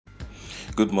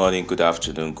Good morning, good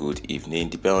afternoon, good evening,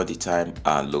 depending on the time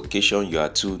and location you are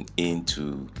tuned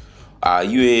into our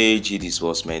Uaag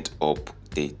Disbursement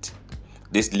update.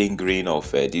 This lingering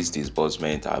of this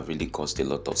disbursement have really caused a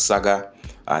lot of saga,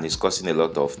 and it's causing a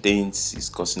lot of things. It's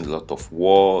causing a lot of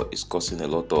war. It's causing a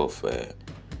lot of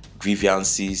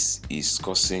grievances. It's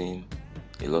causing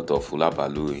a lot of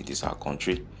hulabaloo in this our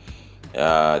country.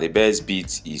 The best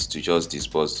bit is to just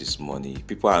disburse this money.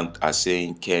 People are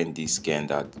saying Ken this, Ken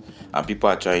that, and people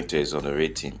are trying to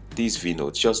exonerate him. This video,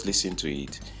 just listen to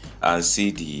it and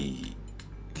see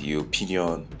the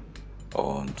opinion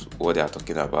on what they are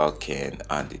talking about Ken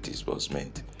and the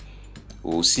disbursement.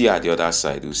 We'll see at the other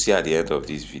side. We'll see at the end of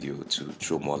this video to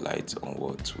throw more light on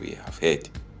what we have heard.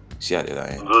 See at the other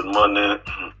end. Good morning,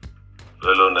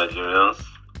 fellow Nigerians.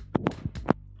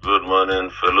 Good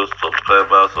morning, fellow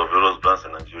subscribers of various brands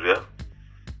in Nigeria.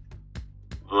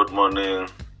 Good morning,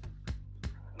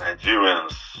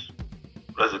 Nigerians,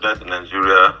 residents in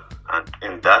Nigeria and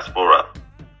in diaspora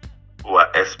who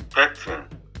are expecting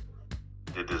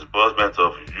the disbursement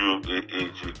of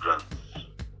Uaag grants.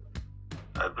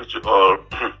 I greet you all.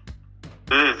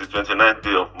 Today is the 29th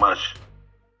day of March,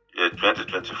 year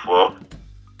 2024,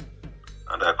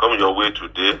 and I come your way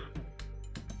today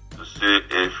to say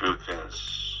a few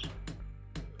things.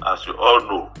 As you all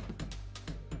know,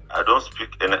 I don't speak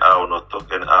anyhow, nor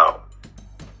talk anyhow.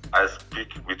 I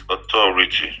speak with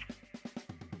authority.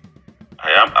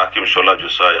 I am Akim Shola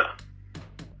Josiah,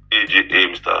 aka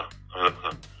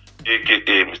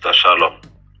Mr. Shalom.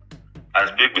 I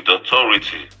speak with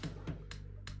authority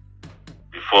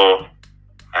before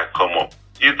I come up.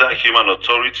 Either human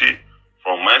authority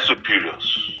from my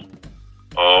superiors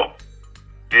or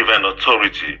divine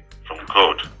authority from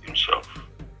God himself.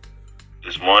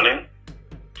 This morning,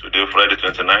 today Friday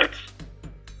 29th,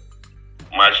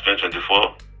 March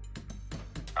 2024,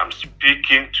 I'm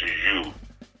speaking to you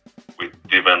with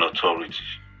divine authority.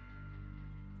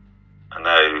 And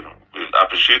I will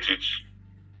appreciate it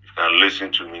if you can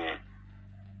listen to me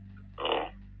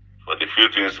for the few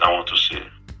things I want to say.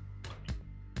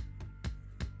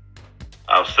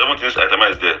 I have 7 things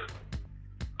itemized there.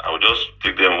 I will just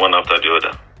take them one after the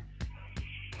other.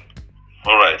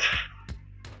 Alright.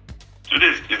 Today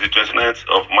is the 29th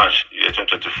of March, year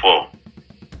 2024.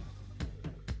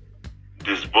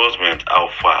 Disbursement, how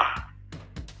far?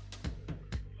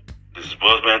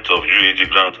 Disbursement of Uaag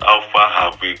grant, how far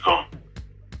have we gone?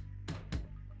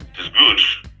 It is good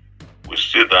we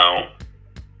sit down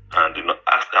and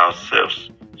ask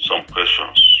ourselves some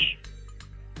questions.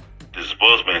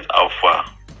 Disbursement, how far?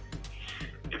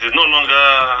 It is no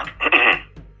longer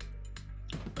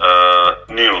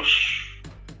news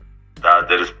that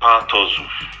there is power tussle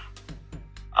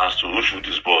as to who should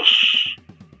disburse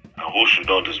and who should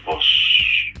not disburse.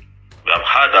 We have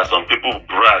heard that some people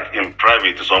brag in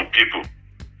private to some people.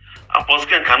 Apostle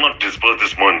cannot disburse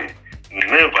this money.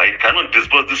 Never, he cannot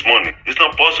disburse this money. It's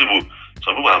not possible.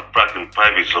 Some people have bragged in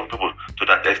private, some people to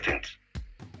that extent.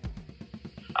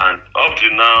 And up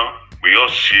till now, we all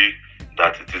see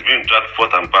that it is being dragged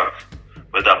forth and back,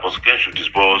 whether Apostle Ken should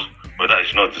disburse, whether it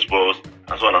should not disburse,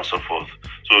 and so on and so forth.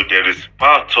 So there is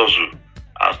power tussle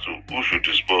as to who should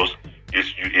disburse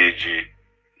this Uaag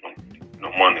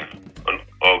money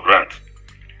or grant.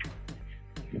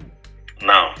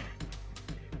 Now,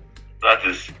 that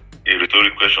is a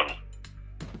rhetorical question.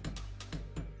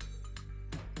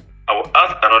 I will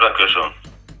ask another question.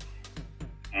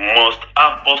 Must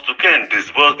Apostle Ken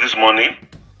disburse this money?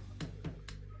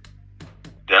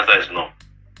 The answer is no.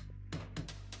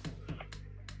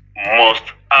 Must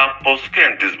Apostle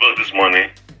Ken disburse this money?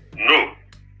 No.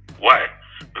 Why?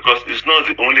 Because it's not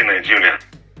the only Nigerian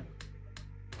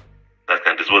that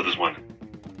can disburse this money.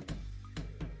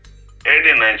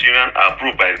 Any Nigerian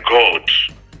approved by God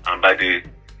and by the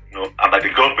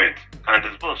government can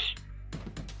disburse.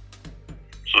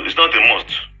 So it's not a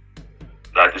must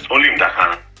that it's only him that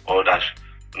can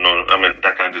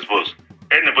that can disburse.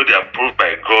 Anybody approved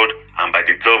by God and by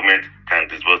the government can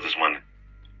disburse this money.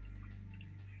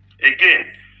 Again,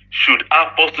 should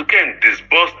Apostle Ken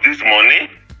disburse this money?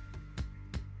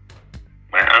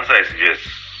 My answer is yes.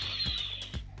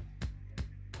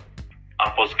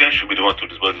 Apostle Ken should be the one to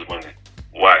disburse this money.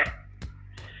 Why?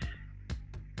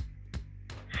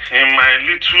 In my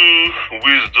little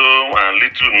wisdom and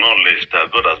little knowledge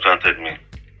that God has granted me,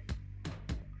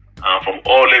 and from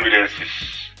all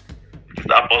evidences, it is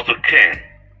Apostle Ken,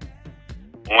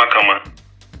 Nwakama,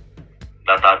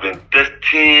 that have been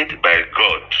destined by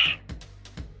God,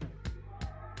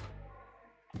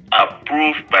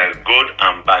 approved by God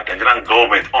and by the Nigerian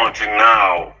government until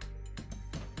now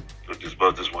to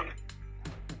disburse this money.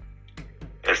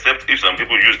 except if some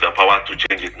people use their power to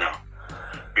change it now.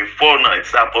 Before now,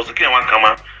 it's Apostle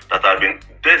Nwakama that have been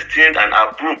destined and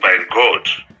approved by God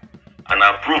and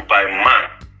approved by man,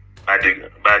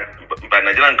 by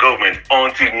Nigerian government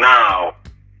until now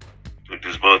to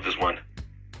disburse this money.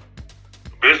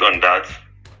 Based on that,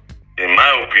 in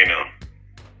my opinion,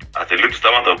 as a little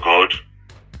servant of God,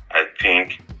 I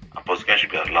think Apostle Ken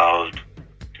should be allowed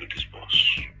to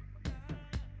disburse.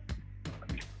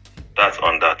 That's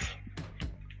on that.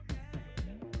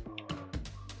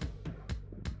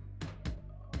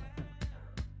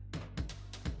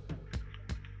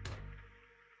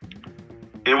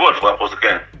 A word for Apostle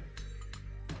Ken.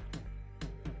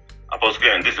 Apostle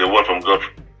Ken, this is a word from God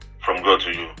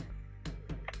to you.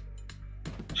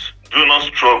 Do not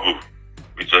struggle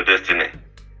with your destiny.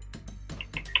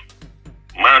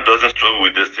 Man doesn't struggle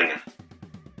with destiny.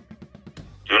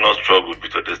 Do not struggle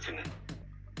with your destiny.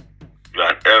 You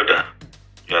are an elder.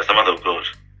 You are a servant of God.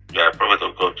 You are a prophet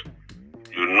of God.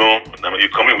 You know, you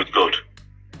commune with God.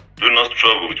 Do not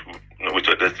struggle with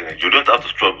your destiny. You don't have to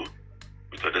struggle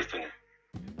with your destiny.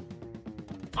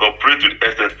 Cooperate to the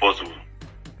extent possible.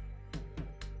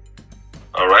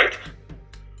 Alright?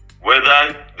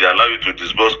 Whether they allow you to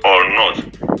disburse or not,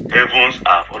 heavens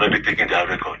have already taken their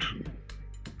record.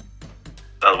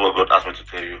 That's what God asked me to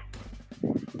tell you.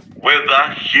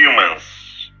 Whether humans,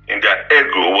 in their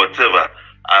ego or whatever,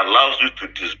 allows you to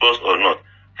disburse or not,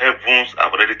 heavens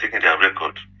have already taken their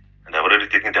record and have already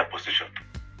taken their position.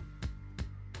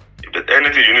 If there's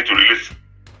anything you need to release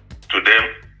to them,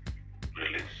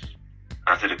 release.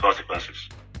 And see the consequences.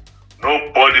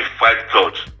 Nobody fight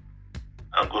God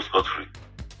and go scot-free.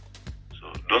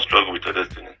 So don't struggle with your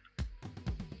destiny.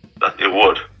 That's a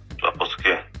word to Apostle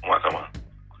Ken Nwakama.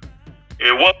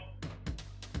 A word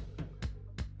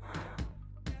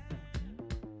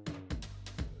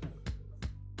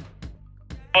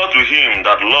to him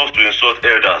that loves to insult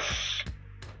elders.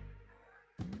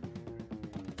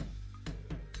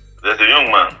 There's a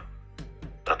young man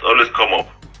that always come up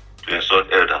to insult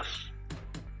elders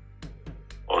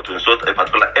or to insult a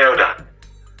particular elder.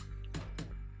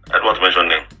 I don't want to mention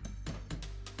name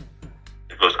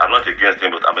because I'm not against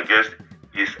him, but I'm against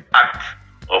his act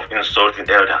of insulting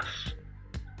elders.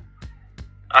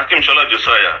 Akim Shola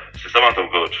Josiah is a servant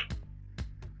of God,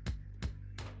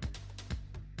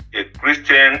 a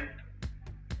Christian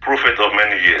prophet of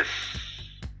many years.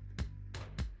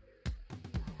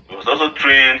 He was also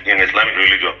trained in Islamic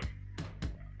religion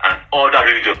and other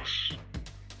religions.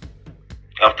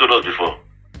 I've told us before.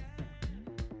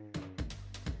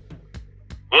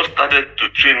 God started to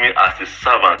train me as a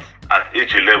servant at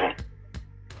age 11.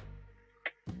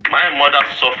 My mother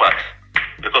suffered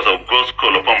because of God's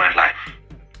call upon my life.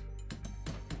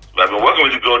 So I've been working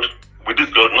with this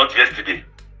God not yesterday.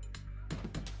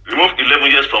 Remove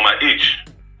 11 years from my age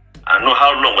and know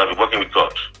how long I've been working with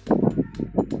God.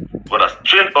 God has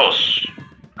trained us,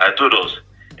 I told us,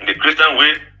 in the Christian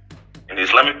way, in the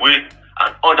Islamic way,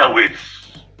 and other ways.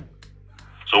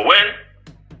 So when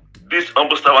this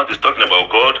humble servant is talking about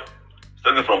God, he's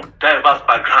talking from diverse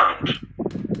background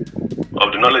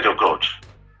of the knowledge of God.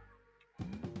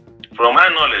 From my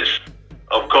knowledge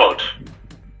of God,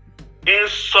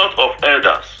 insult of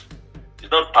elders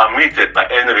is not permitted by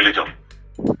any religion.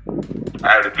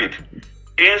 I repeat,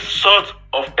 insult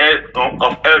of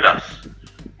elders,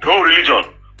 no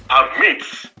religion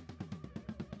permits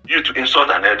you to insult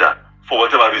an elder for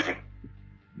whatever reason.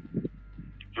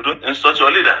 You don't insult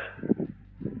your leader.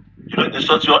 You don't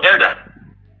insult your elder.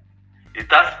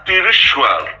 It has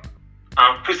spiritual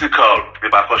and physical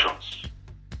repercussions.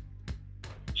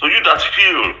 So you that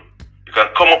feel you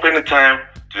can come up anytime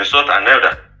to insult an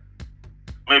elder,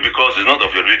 maybe because it's not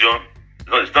of your religion,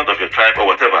 it's not of your tribe or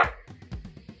whatever.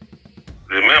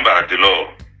 Remember the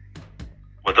law.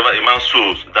 Whatever a man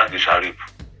sows, that he shall reap.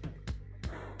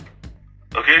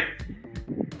 Okay?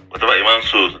 Whatever a man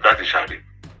sows, that he shall reap.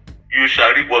 You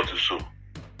shall reap what you sow.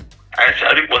 I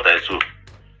shall reap what I sow.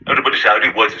 Everybody shall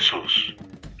reap what he sows.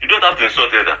 You don't have to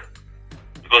insult elder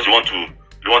because you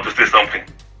want to say something.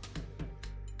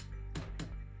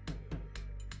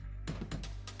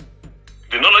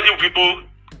 The knowledgeable people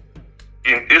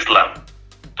in Islam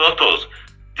taught us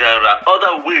there are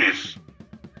other ways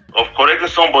of correcting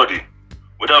somebody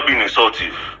without being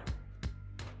insultive.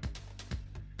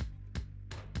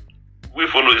 We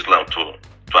follow Islam to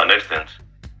an extent.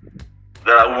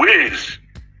 There are ways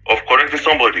of correcting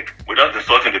somebody without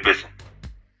insulting the person.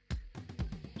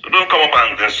 So don't come up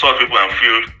and insult people and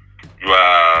feel you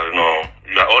are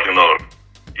all in all.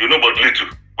 You know but little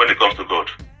when it comes to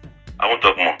God. I won't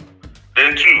talk more.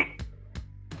 Then two,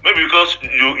 maybe because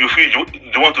you feel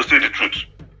you want to say the truth.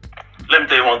 Let me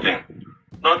tell you one thing.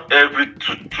 not every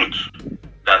truth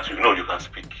that you know you can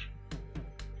speak.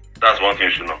 That's one thing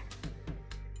you should know.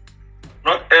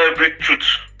 Not every truth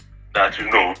that you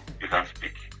know you can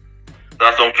speak. There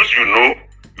are some truths you know,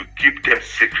 you keep them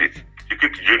secret. You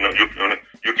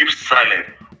keep silent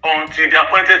until the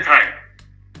appointed time.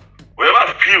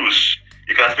 Whoever feels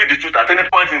you can speak the truth at any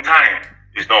point in time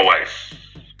is not wise.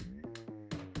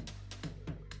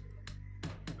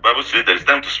 The Bible says there is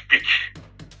time to speak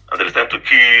and there is time to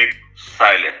keep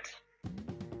silent.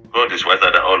 God is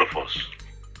wiser than all of us.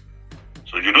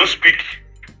 So you don't speak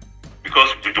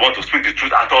because you want to speak the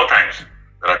truth at all times.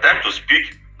 There are times to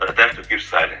speak, there are times to keep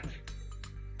silent.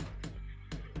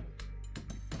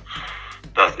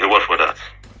 That's a word for that.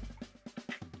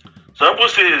 Some people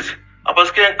says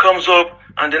Apostle Ken comes up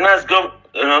and the next government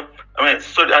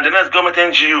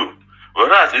NGO.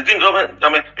 Whereas it's doing government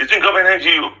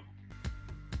NGO.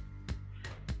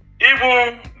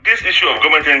 Even this issue of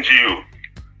government NGO,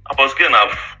 Apostle Ken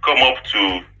have come up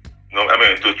to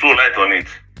throw light on it.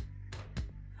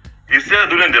 He said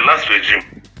during the last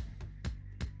regime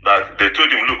that they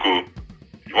told him, look,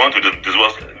 you want to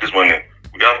disburse this money,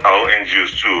 we have our own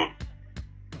NGOs too.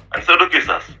 And he said, okay,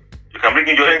 sirs, you can bring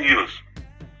in your NGOs.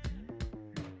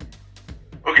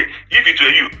 Okay, if it were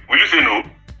you, will you say no?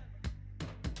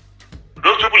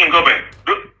 Those people in government,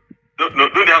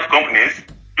 don't they have companies?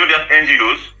 Don't they have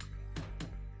NGOs?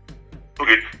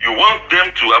 Okay, you want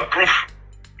them to approve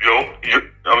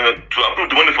to approve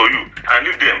the money for you and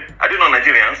leave them. Are they not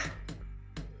Nigerians?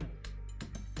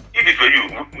 If it were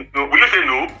you, will you say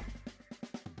no?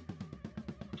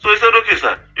 So he said, okay,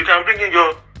 sir, you can bring in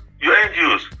your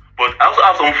NGOs, but I also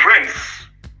have some friends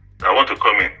that want to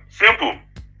come in. Simple.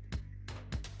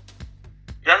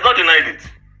 He has not denied it.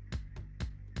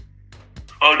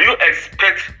 Or do you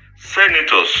expect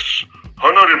senators,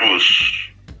 honorables,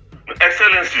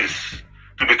 excellencies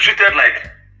to be treated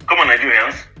like common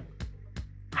Nigerians?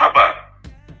 Haba.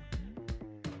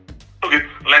 Okay,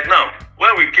 like now,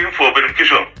 when we came for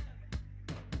verification,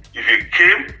 if you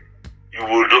came, you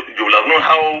will have known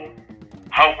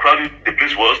how crowded the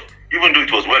place was, even though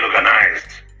it was well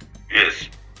organized. Yes,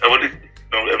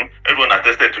 everyone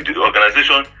attested to the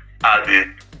organization at the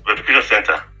verification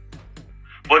center.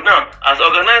 But now, as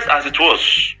organized as it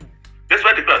was,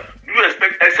 despite the plan, you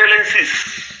expect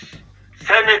excellencies,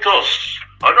 senators,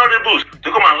 honorables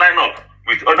to come and line up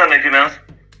with other Nigerians?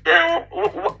 Then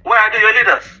why are they your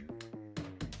leaders?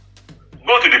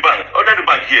 Go to the bank, order the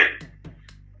bank here,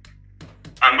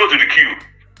 and go to the queue.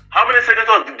 How many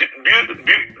senators do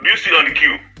you see on the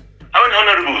queue? How many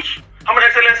honorables? How many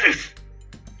excellencies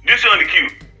do you see on the queue?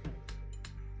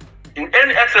 In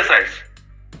any exercise,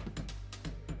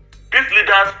 these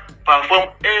leaders perform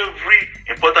every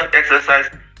important exercise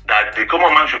that the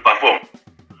common man should perform.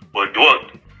 But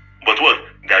what?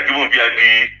 They are given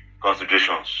VIP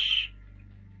considerations.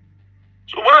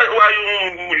 So why are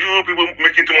you people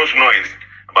making too much noise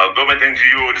about government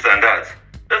NGO, this and that?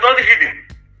 There's nothing hidden.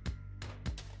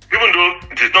 Even though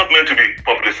it is not meant to be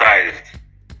publicized.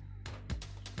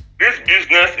 This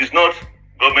business is not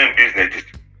government business, it's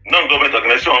non-government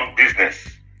organization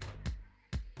business.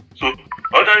 So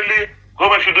ordinarily,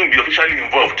 government shouldn't be officially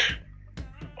involved.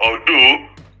 Although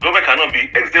government cannot be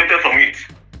exempted from it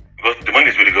because the money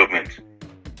is with the government.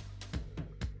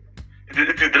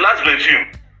 It is the last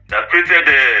regime that created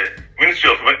the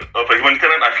Ministry of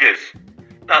Humanitarian Affairs.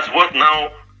 That's what now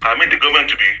permit the government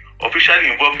to be officially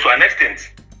involved to an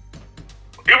extent.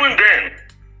 Even then,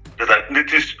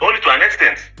 it is only to an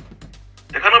extent.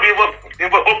 They cannot be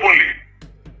involved openly.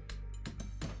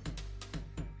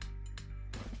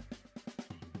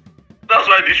 That's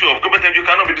why the issue of government NGO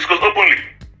cannot be discussed openly.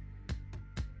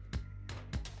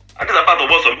 And these are part of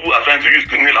what some people are trying to use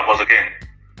to nail Apostle Ken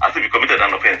as if he committed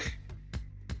an offense.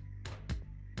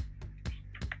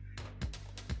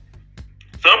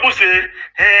 Some people say,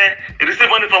 hey, he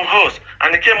received money from us,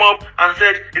 and he came up and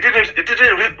said he didn't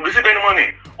receive any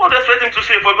money. What do you expect him to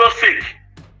say, for God's sake?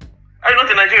 Are you not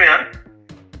a Nigerian?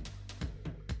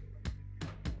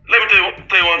 Let me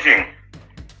tell you one thing.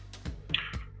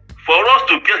 For us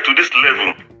to get to this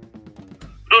level,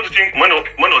 don't you think money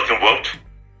was involved?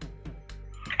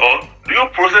 Or do you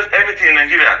process everything in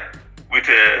Nigeria with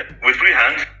free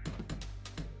hand?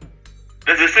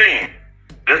 There's a saying,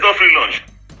 there's no free lunch,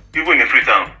 even in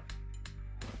Freetown.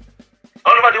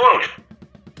 All over the world,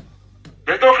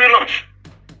 there's no free lunch.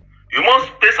 You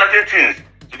must pay certain things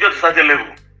to get to a certain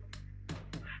level.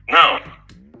 Now,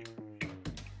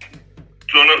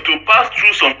 to pass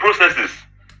through some processes,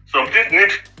 some things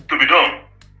need to be done.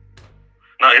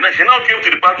 Now, she now came to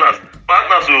the partners,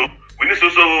 so we need to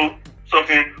do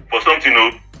something for something,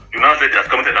 you now said he has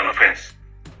committed an offense.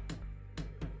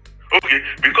 Okay,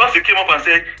 because he came up and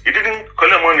said he didn't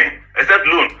collect money except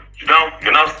loan, you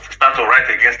now start to write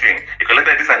against him. He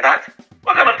collected this and that.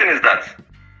 What kind of thing is that?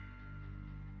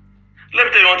 Let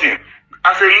me tell you one thing.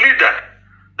 As a leader,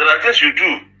 there are things you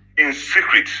do in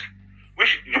secret,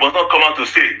 which you must not come out to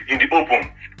say in the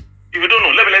open. If you don't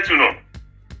know, let me let you know.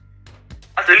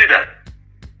 As a leader,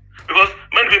 because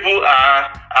many people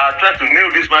are trying to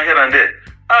nail this man here and there.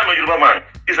 I'm a Yoruba man.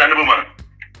 He's an Igbo man.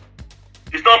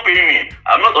 He's not paying me.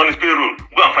 I'm not on his payroll.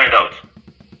 Go and find out.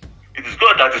 It is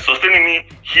God that is sustaining me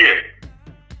here.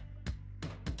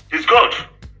 It's God.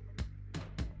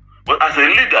 But as a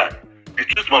leader, the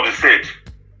truth must be said.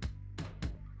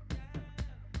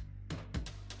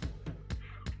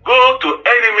 Go to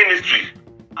any ministry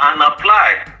and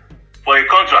apply for a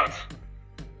contract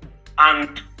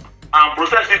and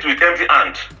process it with empty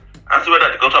hand and see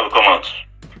whether the contract will come out.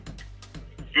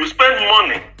 You spend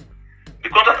money, the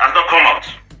contract has not come out.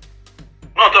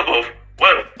 Not on top of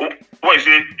when you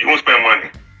say you won't spend money.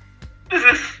 This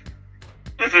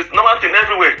is normal thing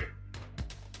everywhere.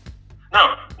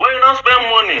 Now, when you now spend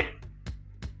money,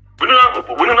 we do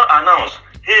not announce,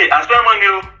 hey, I spend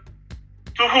money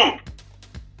to who?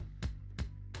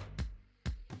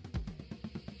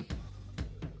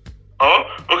 Oh,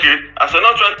 okay, as I'm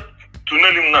not trying to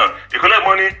nail him now, you collect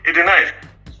money, it is nice.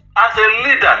 As a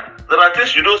leader, there are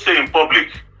things you don't say in public.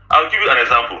 I'll give you an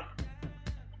example.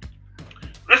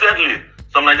 Recently,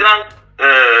 some Nigerian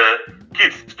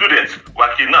students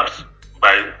were kidnapped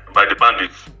by the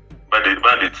bandits.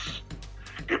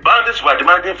 The bandits were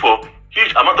demanding for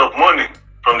huge amount of money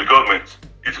from the government.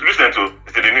 It's recent,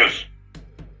 it's in the news.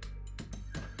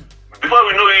 Before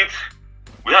we know it,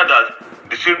 we heard that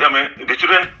the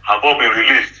children have all been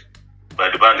released by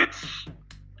the bandits.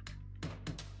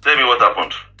 Tell me what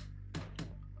happened.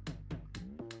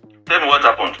 Tell me what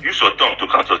happened. Use your tongue to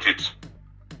consult it.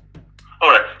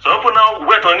 Alright, so people now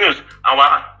went on news and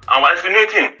were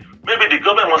insinuating maybe the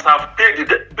government must have paid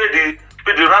the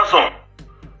ransom.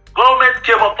 Government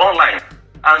came up online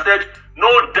and said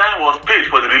no dime was paid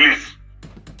for the release.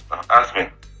 Now ask me.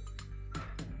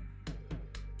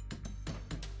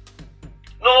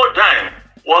 No dime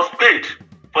was paid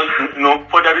for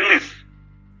the release.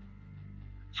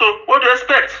 So what do you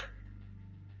expect?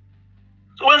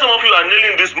 So when some of you are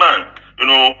nailing this man,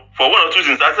 for one or two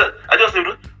things, I just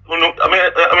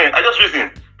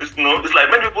reason. It's like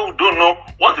many people don't know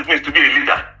what it means to be a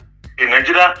leader in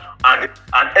Nigeria and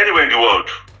anywhere in the world.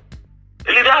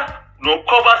 A leader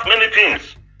covers many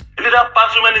things. A leader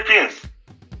passes through many things.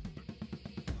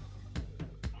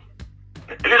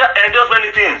 A leader endures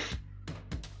many things.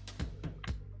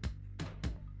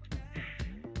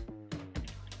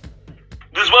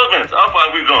 Disbursement, how far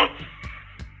have we gone?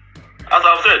 As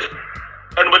I've said,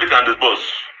 anybody can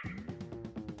disburse.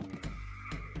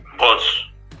 But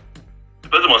the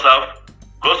person must have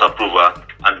God's approval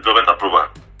and the government approval.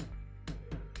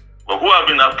 But who have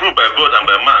been approved by God and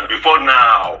by man before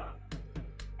now,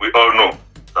 we all know,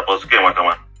 Apostle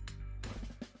Nwakama.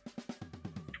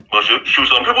 But should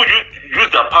some people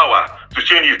use their power to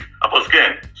change it, Apostle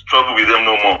Ken, struggle with them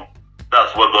no more.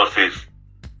 That's what God says.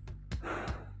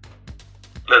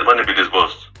 Let money be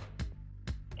disbursed.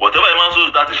 Whatever a man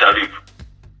sows, that he shall reap.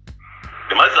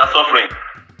 The masses are suffering.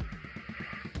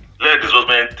 Let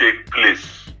disbursement take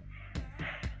place.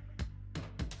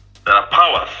 There are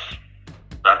powers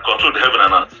that control the heaven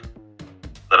and earth.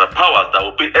 There are powers that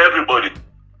will pay everybody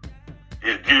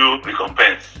his due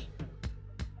recompense.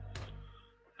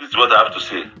 This is what I have to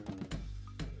say.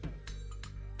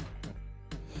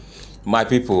 My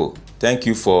people, thank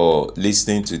you for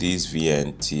listening to this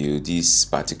VN till this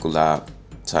particular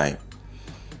time.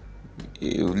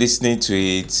 Listening to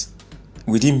it,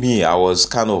 within me, I was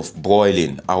kind of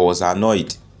boiling. I was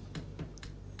annoyed,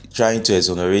 trying to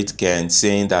exonerate Ken,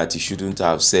 saying that he shouldn't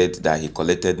have said that he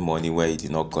collected money when he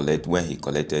did not collect when he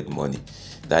collected money.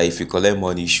 That if you collect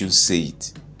money, you should say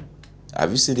it. Have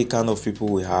you seen the kind of people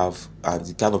we have and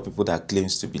the kind of people that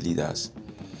claims to be leaders?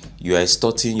 You are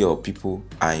extorting your people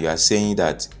and you are saying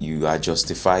that you are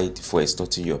justified for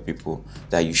extorting your people,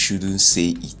 that you shouldn't say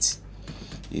it.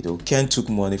 Ken took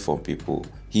money from people.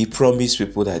 He promised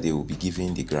people that they will be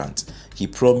giving the grant. He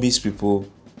promised people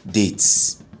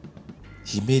dates.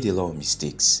 He made a lot of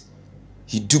mistakes.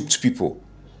 He duped people.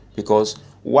 Because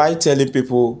why telling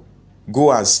people,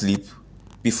 go and sleep,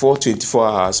 before 24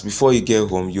 hours, before you get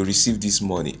home, you receive this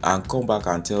money, and come back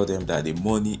and tell them that the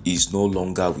money is no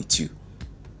longer with you?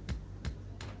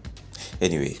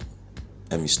 Anyway,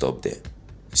 let me stop there.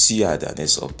 See you at the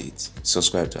next update.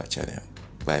 Subscribe to our channel.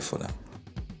 Bye for now.